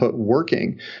text input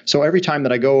working. So every time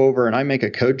that I go over and I make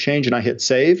a code change and I hit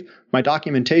save, my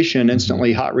documentation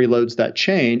instantly hot reloads that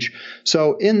change.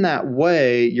 So in that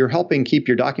way, you're helping keep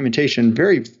your documentation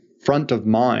very front of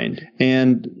mind.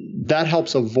 And that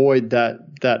helps avoid that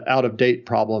out of date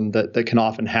problem that can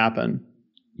often happen.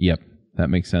 Yep, that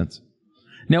makes sense.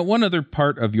 Now, one other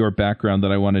part of your background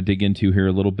that I want to dig into here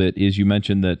a little bit is you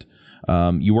mentioned that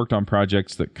you worked on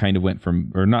projects that kind of went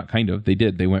from, or not kind of,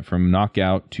 they went from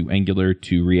Knockout to Angular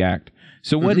to React.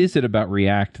 So what is it about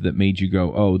React that made you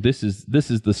go, oh, this is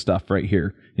the stuff right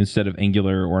here, instead of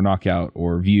Angular or Knockout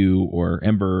or Vue or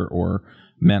Ember or,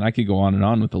 man, I could go on and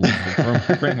on with the list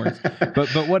of frameworks.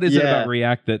 But what is it about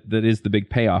React that is the big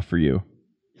payoff for you?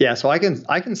 Yeah, so I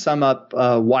can sum up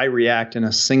why React in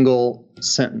a single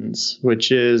sentence,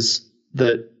 which is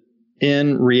that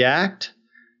in React,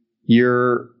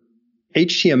 your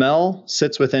HTML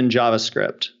sits within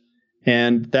JavaScript.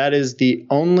 And that is the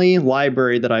only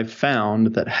library that I've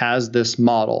found that has this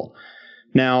model.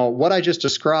 Now, what I just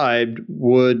described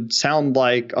would sound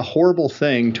like a horrible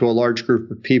thing to a large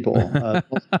group of people.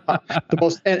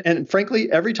 And frankly,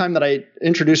 every time that I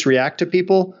introduce React to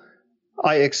people,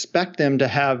 I expect them to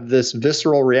have this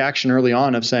visceral reaction early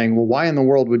on of saying, well, why in the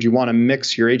world would you want to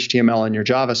mix your HTML and your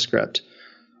JavaScript?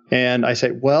 And I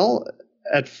say, well,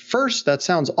 at first that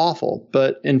sounds awful.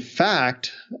 But in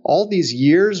fact, all these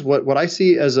years, what I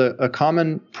see as a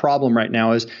common problem right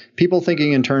now is people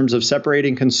thinking in terms of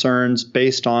separating concerns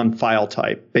based on file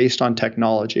type, based on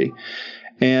technology.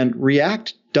 And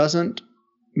React doesn't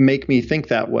make me think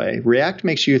that way. React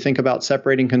makes you think about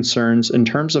separating concerns in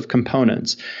terms of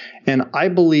components. And I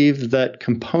believe that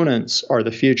components are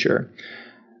the future.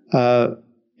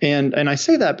 And I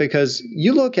say that because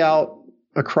you look out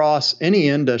across any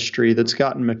industry that's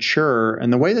gotten mature,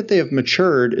 and the way that they have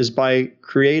matured is by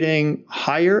creating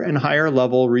higher and higher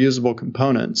level reusable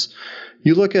components.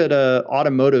 You look at an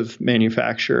automotive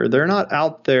manufacturer, they're not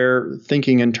out there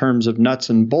thinking in terms of nuts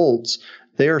and bolts.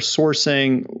 They are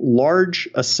sourcing large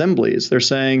assemblies. They're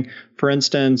saying, for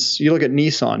instance, you look at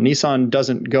Nissan. Nissan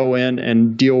doesn't go in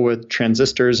and deal with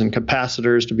transistors and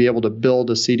capacitors to be able to build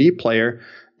a CD player.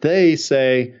 They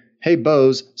say, hey,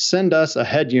 Bose, send us a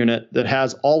head unit that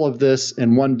has all of this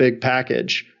in one big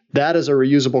package. That is a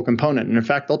reusable component. And in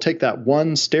fact, they'll take that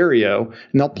one stereo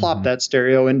and they'll plop that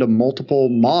stereo into multiple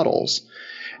models.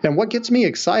 And what gets me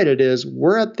excited is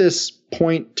we're at this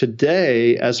point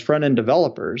today as front-end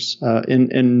developers.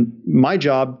 In my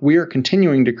job, we are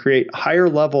continuing to create higher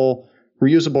level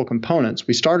reusable components.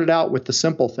 We started out with the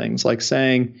simple things like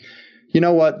saying, you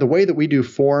know what, the way that we do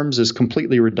forms is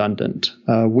completely redundant.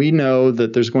 We know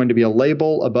that there's going to be a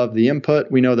label above the input.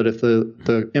 We know that if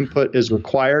the input is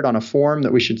required on a form,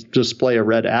 that we should display a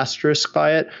red asterisk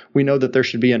by it. We know that there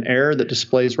should be an error that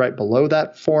displays right below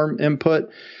that form input.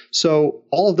 So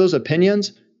all of those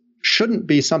opinions shouldn't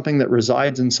be something that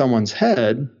resides in someone's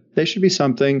head. They should be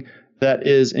something that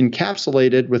is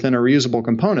encapsulated within a reusable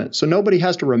component. So nobody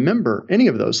has to remember any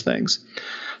of those things.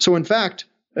 So in fact,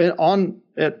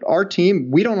 at our team,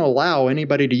 we don't allow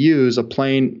anybody to use a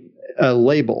plain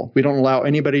label. We don't allow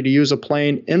anybody to use a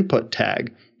plain input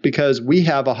tag because we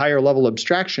have a higher level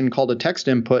abstraction called a text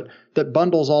input that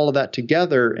bundles all of that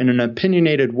together in an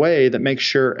opinionated way that makes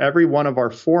sure every one of our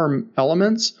form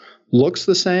elements looks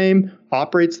the same,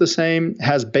 operates the same,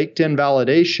 has baked in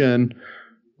validation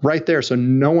right there so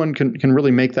no one can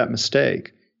really make that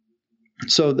mistake.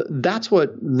 So that's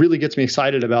what really gets me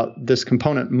excited about this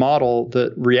component model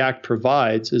that React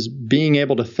provides, is being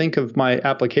able to think of my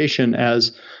application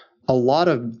as a lot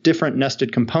of different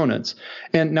nested components.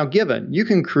 And now given, you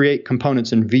can create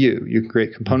components in Vue, you can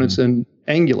create components in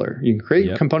Angular, you can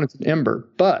create components in Ember,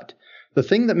 but the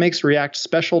thing that makes React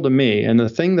special to me, and the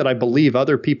thing that I believe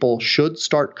other people should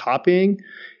start copying,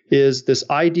 is this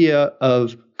idea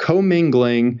of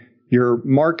commingling your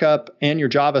markup and your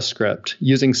JavaScript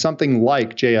using something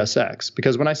like JSX.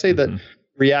 Because when I say that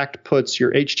React puts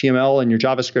your HTML and your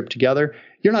JavaScript together,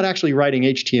 you're not actually writing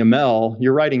HTML,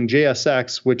 you're writing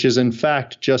JSX, which is in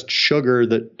fact just sugar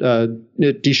that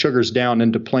it desugars down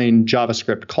into plain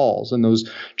JavaScript calls. And those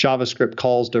JavaScript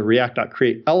calls to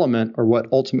React.createElement are what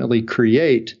ultimately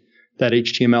create that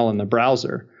HTML in the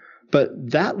browser. But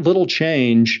that little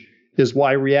change is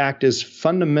why React is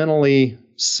fundamentally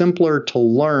simpler to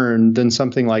learn than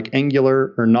something like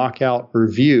Angular or Knockout or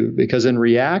Vue. Because in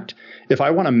React, if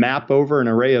I want to map over an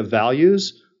array of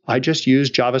values, I just use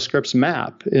JavaScript's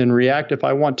map. In React, if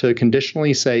I want to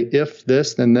conditionally say if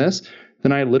this, then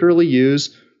I literally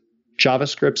use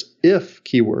JavaScript's if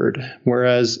keyword.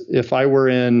 Whereas if I were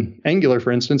in Angular,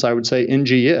 for instance, I would say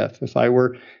ngIf. If I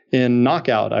were In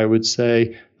Knockout, I would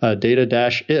say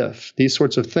data-if, these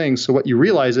sorts of things. So what you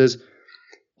realize is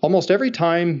almost every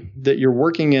time that you're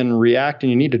working in React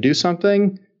and you need to do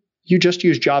something, you just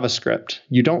use JavaScript.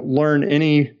 You don't learn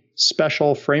any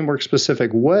special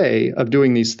framework-specific way of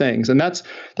doing these things. And that's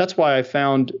why I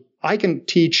found I can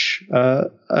teach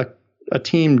a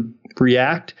team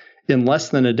React in less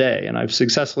than a day, and I've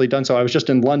successfully done so. I was just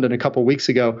in London a couple of weeks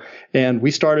ago, and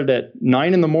we started at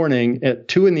 9 in the morning. At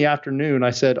 2 in the afternoon,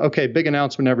 I said, "Okay, big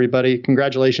announcement, everybody!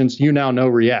 Congratulations, you now know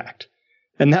React."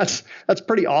 And that's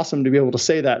pretty awesome to be able to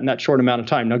say that in that short amount of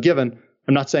time. Now, given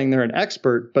I'm not saying they're an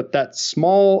expert, but that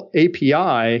small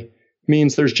API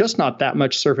means there's just not that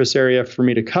much surface area for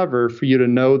me to cover for you to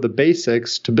know the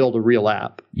basics to build a real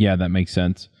app. Yeah, that makes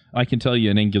sense. I can tell you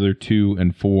in Angular 2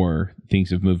 and 4,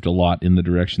 things have moved a lot in the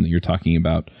direction that you're talking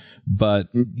about. But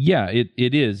yeah, it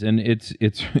is. And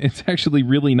it's actually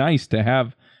really nice to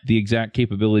have the exact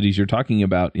capabilities you're talking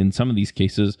about in some of these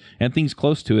cases and things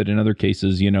close to it in other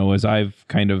cases, as I've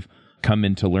kind of come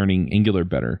into learning Angular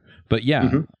better. But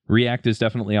yeah, React is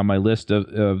definitely on my list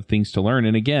of things to learn.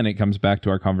 And again, it comes back to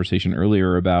our conversation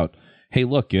earlier about, hey,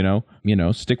 look,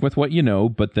 stick with what you know,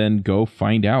 but then go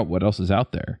find out what else is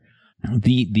out there.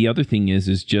 The other thing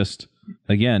is just,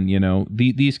 again,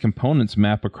 these components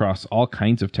map across all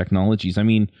kinds of technologies. I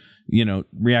mean,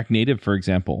 React Native, for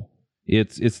example,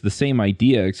 it's the same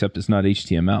idea, except it's not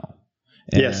HTML.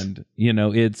 And,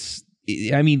 yes.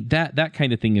 That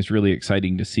kind of thing is really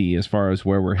exciting to see as far as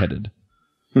where we're headed.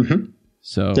 Mm-hmm.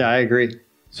 So yeah, I agree.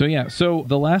 So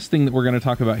the last thing that we're going to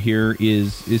talk about here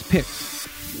is picks.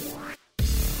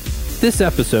 This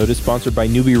episode is sponsored by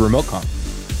Newbie RemoteConf.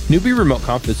 Newbie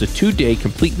RemoteConf is a 2-day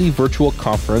completely virtual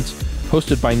conference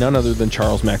hosted by none other than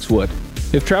Charles Max Wood.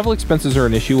 If travel expenses are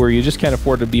an issue or you just can't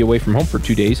afford to be away from home for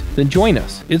 2 days, then join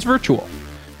us. It's virtual.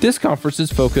 This conference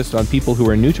is focused on people who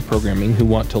are new to programming who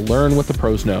want to learn what the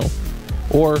pros know,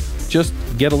 or just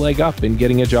get a leg up in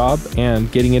getting a job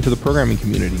and getting into the programming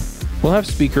community. We'll have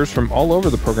speakers from all over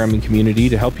the programming community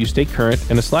to help you stay current,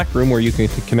 and a Slack room where you can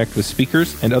connect with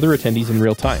speakers and other attendees in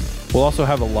real time. We'll also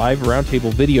have a live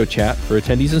roundtable video chat for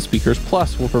attendees and speakers,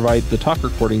 plus we'll provide the talk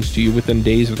recordings to you within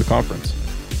days of the conference.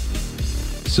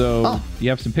 So, you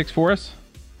have some picks for us?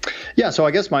 Yeah, so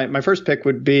I guess my first pick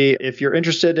would be, if you're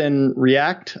interested in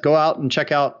React, go out and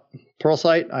check out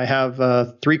Pluralsight. I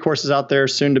have 3 courses out there,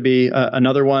 soon to be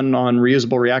another one on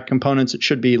reusable React components. It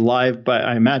should be live,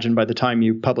 I imagine, by the time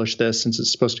you publish this, since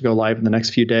it's supposed to go live in the next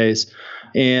few days.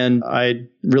 And I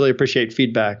really appreciate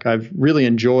feedback. I've really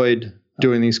enjoyed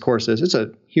doing these courses. It's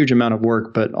a huge amount of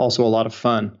work, but also a lot of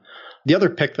fun. The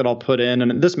other pick that I'll put in,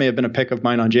 and this may have been a pick of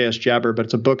mine on JS Jabber, but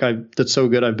it's a book that's so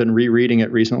good I've been rereading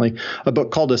it recently, a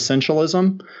book called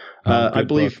Essentialism. I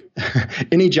believe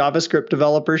any JavaScript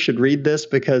developer should read this,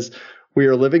 because we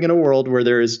are living in a world where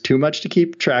there is too much to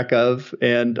keep track of.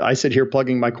 And I sit here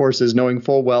plugging my courses knowing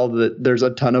full well that there's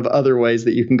a ton of other ways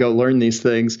that you can go learn these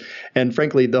things. And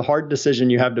frankly, the hard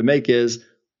decision you have to make is,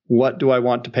 what do I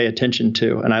want to pay attention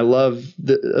to? And I love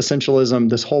the Essentialism.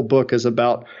 This whole book is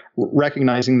about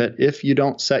recognizing that if you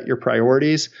don't set your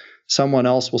priorities, someone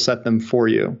else will set them for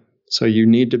you. So you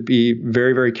need to be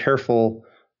very, very careful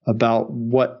about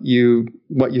what you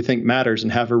think matters,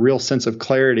 and have a real sense of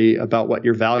clarity about what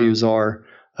your values are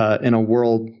in a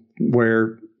world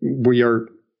where we are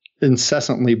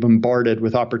incessantly bombarded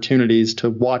with opportunities to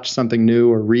watch something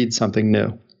new or read something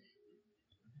new.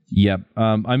 Yep.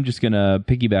 I'm just going to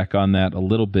piggyback on that a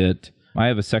little bit. I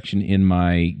have a section in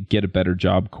my Get a Better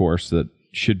Job course that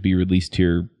should be released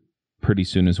here pretty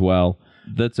soon as well,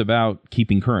 that's about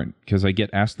keeping current, because I get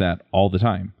asked that all the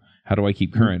time. How do I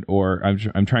keep current? Or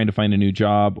I'm trying to find a new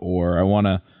job, or I want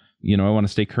to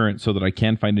stay current so that I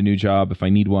can find a new job if I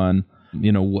need one.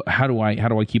 How do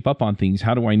I keep up on things?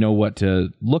 How do I know what to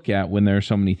look at when there are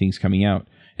so many things coming out?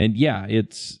 And yeah,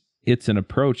 it's an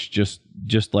approach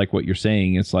just like what you're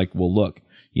saying. It's like, well, look,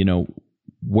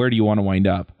 where do you want to wind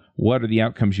up? What are the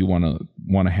outcomes you want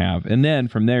to have? And then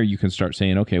from there, you can start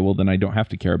saying, okay, well, then I don't have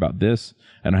to care about this.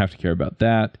 I don't have to care about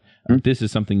that. This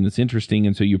is something that's interesting.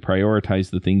 And so you prioritize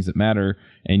the things that matter,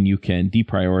 and you can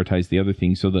deprioritize the other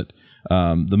things, so that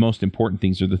the most important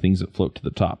things are the things that float to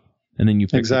the top. And then you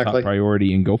pick the top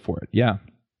priority and go for it. Yeah.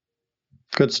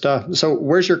 Good stuff. So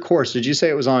where's your course? Did you say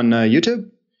it was on YouTube?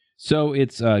 So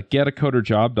it's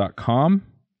getacoderjob.com,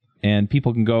 and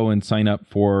people can go and sign up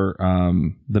for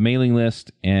the mailing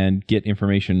list and get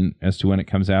information as to when it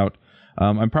comes out.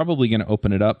 I'm probably going to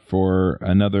open it up for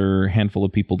another handful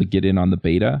of people to get in on the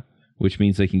beta, which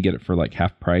means they can get it for like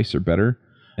half price or better.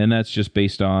 And that's just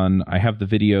based on, I have the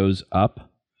videos up,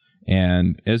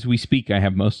 and as we speak, I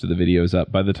have most of the videos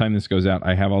up. By the time this goes out,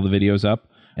 I have all the videos up.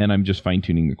 and I'm just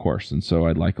fine-tuning the course. And so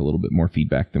I'd like a little bit more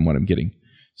feedback than what I'm getting.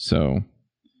 So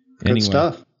anyway. Good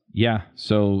stuff. Yeah,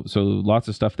 so lots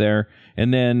of stuff there.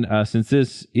 And then since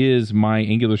this is my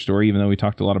Angular story, even though we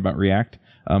talked a lot about React,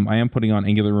 I am putting on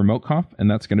Angular Remote Conf, and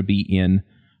that's going to be in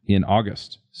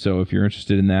August. So if you're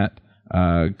interested in that,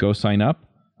 go sign up.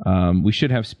 We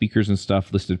should have speakers and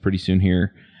stuff listed pretty soon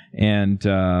here. And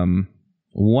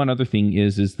one other thing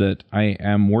is that I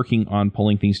am working on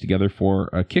pulling things together for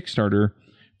a Kickstarter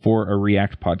for a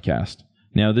React podcast.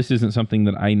 Now, this isn't something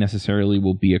that I necessarily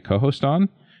will be a co-host on,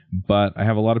 but I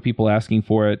have a lot of people asking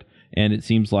for it, and it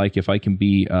seems like if I can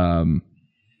be, how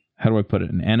do I put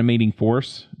it, an animating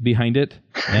force behind it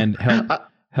and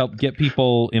help get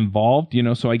people involved,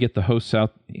 so I get the hosts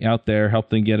out there,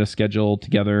 help them get a schedule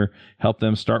together, help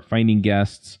them start finding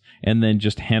guests, and then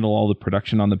just handle all the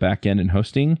production on the back end and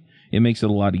hosting, it makes it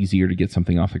a lot easier to get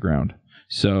something off the ground.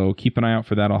 So keep an eye out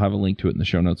for that. I'll have a link to it in the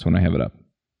show notes when I have it up.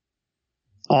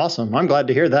 Awesome. I'm glad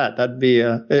to hear that. That'd be,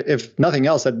 if nothing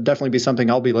else, that'd definitely be something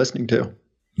I'll be listening to.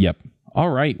 Yep. All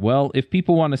right. Well, if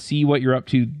people want to see what you're up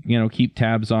to, keep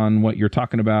tabs on what you're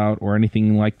talking about or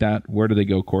anything like that, where do they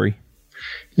go, Corey?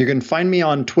 You can find me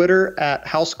on Twitter at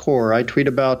HouseCore. I tweet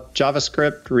about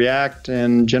JavaScript, React,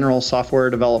 and general software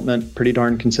development pretty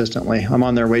darn consistently. I'm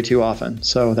on there way too often.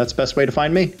 So that's the best way to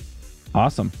find me.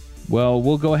 Awesome. Well,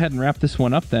 we'll go ahead and wrap this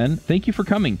one up then. Thank you for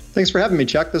coming. Thanks for having me,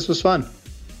 Chuck. This was fun.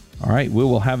 All right, we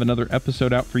will have another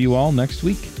episode out for you all next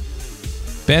week.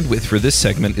 Bandwidth for this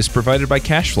segment is provided by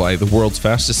CacheFly, the world's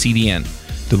fastest CDN.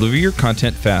 Deliver your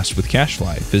content fast with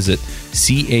CacheFly. Visit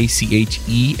CacheFly.com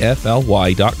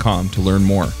to learn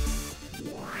more.